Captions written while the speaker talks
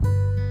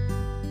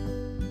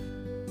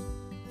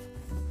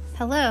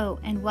Hello,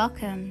 and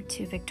welcome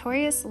to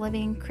Victorious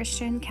Living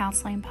Christian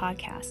Counseling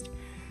Podcast.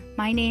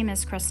 My name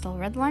is Crystal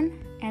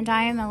Ridlin, and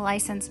I am a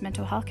licensed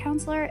mental health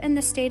counselor in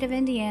the state of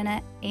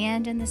Indiana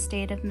and in the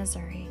state of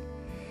Missouri.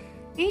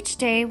 Each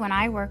day when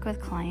I work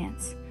with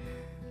clients,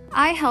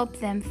 I help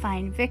them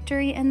find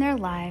victory in their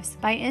lives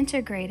by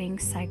integrating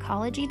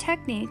psychology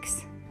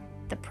techniques,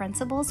 the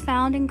principles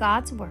found in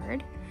God's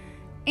Word,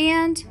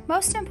 and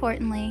most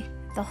importantly,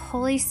 the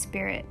Holy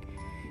Spirit,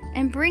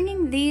 and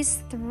bringing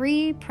these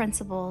three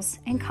principles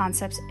and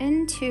concepts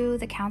into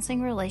the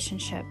counseling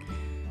relationship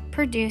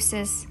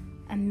produces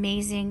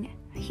amazing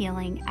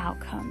healing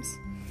outcomes.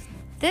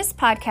 This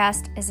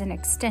podcast is an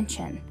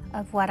extension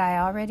of what I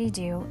already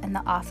do in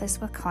the office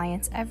with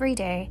clients every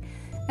day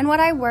and what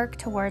I work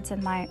towards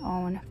in my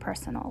own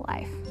personal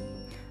life.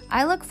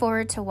 I look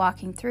forward to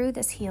walking through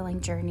this healing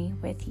journey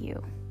with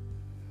you.